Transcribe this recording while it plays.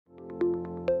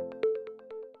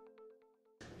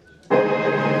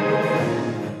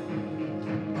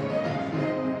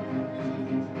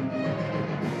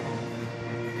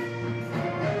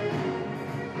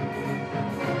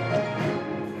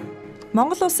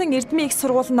Монгол улсын Эрдмийн их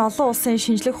сургууль нь олон улсын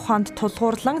шинжлэх ухаанд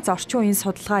тулгуурлан зорчин үеийн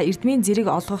судалгаа Эрдмийн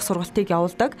зэрэг олгох сургалтыг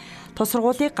явуулдаг. Тус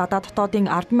сургуулийг гадаад дотоодын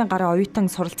 10,000 гаруй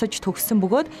оюутан суралцаж төгссөн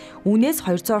бөгөөд үүнээс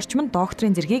 200 орчим нь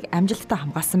докторийн зэргийг амжилттай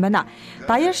хамгаалсан байна.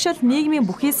 Даяаршил нийгмийн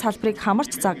бүхий салбарыг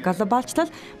хамарч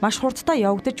глобалчлал маш хурдтай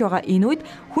явагдаж байгаа энэ үед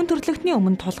хүн төрөлхтний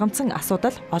өмнө тулгамдсан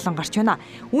асуудал олон гарч байна.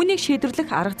 Үүнийг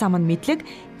шийдвэрлэх арга зам нь мэдлэг,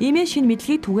 иймээ шинэ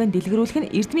мэдлэгийг түгээн дэлгэрүүлэх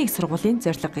нь Эрдмийн их сургуулийн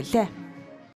зорилго гэлээ.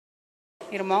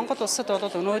 Монгол улсад бол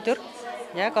өнөөдөр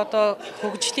яг одоо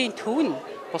хөгжлийн төв нь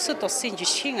бусад улсын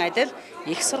жишгийн адил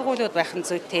их сургуулиуд байх нь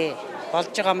зүйтэй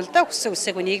болж байгаа юм л да. Хүссэн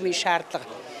үсээгүй нийгмийн шаардлага.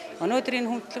 Өнөөдөр энэ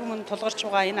хүндлэг мөн тулгарч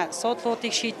байгаа энэ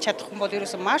асуудлуудыг шийдэж чадах юм бол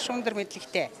ерөөсөн маш өндөр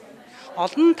мэдлэгтэй.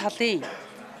 Олон талын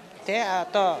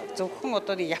одоо зөвхөн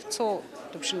одоо явцуу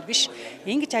төвшөнд биш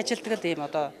ингэж ажилтдаг л юм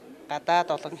одоо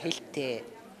гадаад олон хэлтэй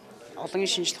олон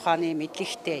шинжлэх ухааны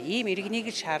мэдлэгтэй ийм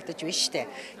иргэнийг л шаардаж байна штэ.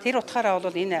 Тэр утгаараа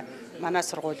бол энэ манай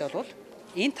сургууль бол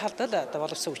энэ талд л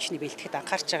боловсон хүчний бэлтгэхэд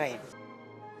анхаарч байгаа юм.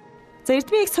 За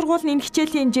Эрдмийн их сургууль нь энэ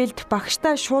хичээлийн жилд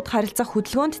багштай шууд харилцах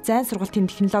хөдөлгөөнд зайн сургалтын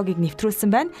технологиг нэвтрүүлсэн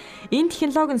байна. Энэ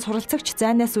технологи нь суралцагч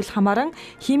зайнаас үл хамааран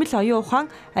хиймэл оюун ухаан,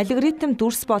 алгоритм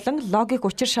дүрс болон логик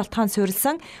учир шалтгаан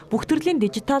суурилсан бүх төрлийн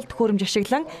дижитал төхөөрөмж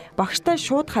ашиглан багштай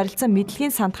шууд харилцан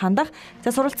мэдлэгийн санд хандах, за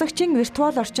суралцагчийн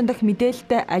виртуал орчин дахь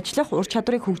мэдээлэлтэй ажиллах ур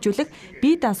чадварыг хөгжүүлэх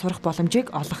бие даан сурах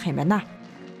боломжийг олгох юм байна.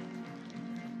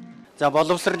 За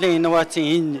боловсролын инновацийн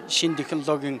энэ шинэ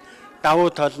технологийн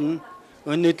давуу тал нь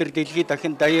өнөөдөр дэлхийд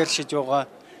дахин даяаршиж байгаа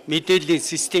мэдээллийн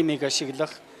системийг ашиглах,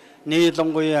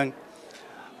 нийлэнхуйн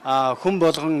хүн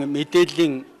болгон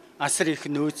мэдээллийн асар их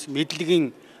нөөц,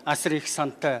 мэдлэгийн асар их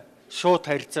сантай шууд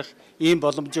харьцах ийм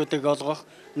боломжуудыг олгох,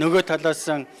 нөгөө талаас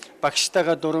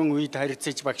багштайгаа дуран үед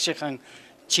харьцаж багшийн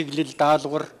чиглэл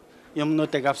даалгавар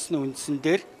юмнуудыг авсны үндсэн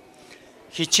дээр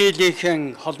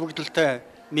хичээлийн холбогдолтой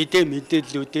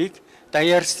мэдээллүүдийг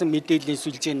даяарсан мэдээллийн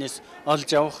сүлжээнээс олж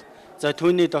авах. За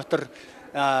түүний дотор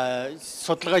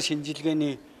судалгаа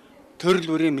шинжилгээний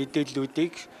төрөл бүрийн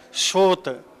мэдээллүүдийг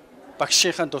шууд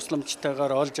багшийн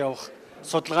тусламжтайгаар олж авах,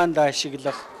 судалгаанд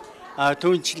ашиглах,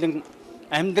 түүнчлэн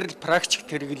амьдрал практик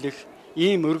хэрэглэх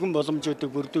ийм өргөн боломжуудыг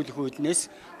бүрдүүлэх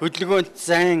үүднээс хөдөлгөөнт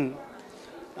зайн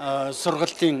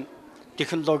сургалтын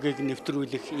технологиг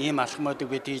нэвтрүүлэх ийм алхмуудыг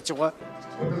бид хийж байгаа.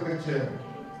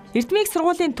 Эрдмийн их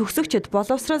сургуулийн төгсөгчид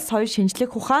боловсрол, соёл,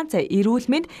 шинжлэх ухаан,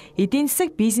 эрүүл мэнд, эдийн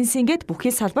засаг, бизнес ингээд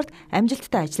бүхий салбарт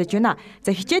амжилттай ажиллаж байна.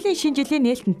 За хичээлийн шинэ жилийн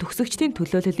нээлтэнд төгсөгчдийн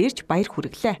төлөөлөл ирж баяр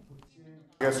хүргэлээ.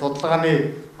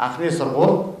 Судалгааны анхны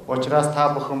сургууль учраас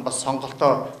та бүхэн бас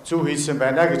сонголтоо зөв хийсэн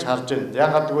байна гэж харж байна.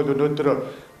 Яагаад гэвэл өнөөдөр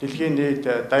дэлхийн нийт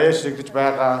даяаршигдж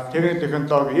байгаа техник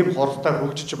технологи ийм хурдтай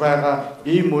хөгжиж байгаа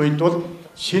ийм үед бол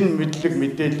шинэ мэдлэг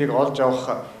мэдээллийг олж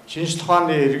авах, шинжлэх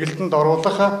ухааны эргэлтэнд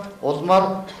оруулах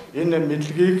улмаар энэ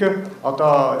мэдлэгийг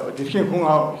одоо дэлхийн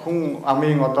хүн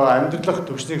амын одоо амьдралах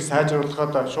түвшнийг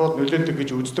сайжруулахад шууд нөлөөлдөг гэж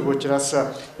үздэг учраас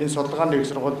энэ судалгааны их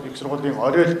сургуулийн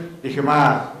орой их юм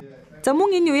аа. За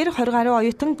мөн энэ үеэр 20 гаруй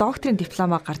оюутан докторийн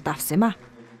дипломоо гарт авсан юм аа.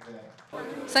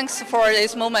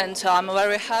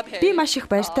 Би маш их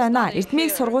баяртай байна. Эрдмийн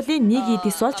их сургуулийн нэг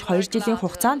эдис болж 2 жилийн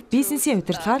хугацаанд бизнесийн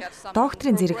удирдлагаар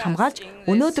докторийн зэрэг хамгаалж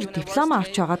өнөөдөр диплом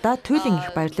авч байгаадаа туйлын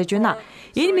их баярлаж байна.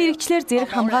 Энэ мэрэгчлэр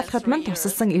зэрэг хамгаалахад мань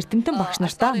тусалсан эрдэмтэн багш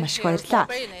нартаа маш их баярлалаа.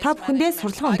 Та бүхэндээ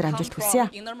сурлагын өндөр амжилт хүсье.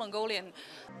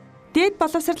 Дээд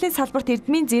боловсролын салбарт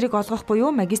Эрдмийн зэрэг олгох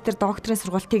буюу магистр докторийн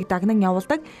сургалтыг дагнан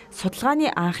явуулдаг судалгааны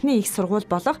анхны их сургууль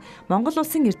болох Монгол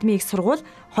улсын Эрдмийн их сургууль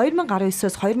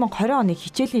 2019-с 2020 оны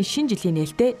хичээлийн шинэ жилийн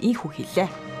нээлтээ инхүү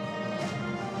хийлээ.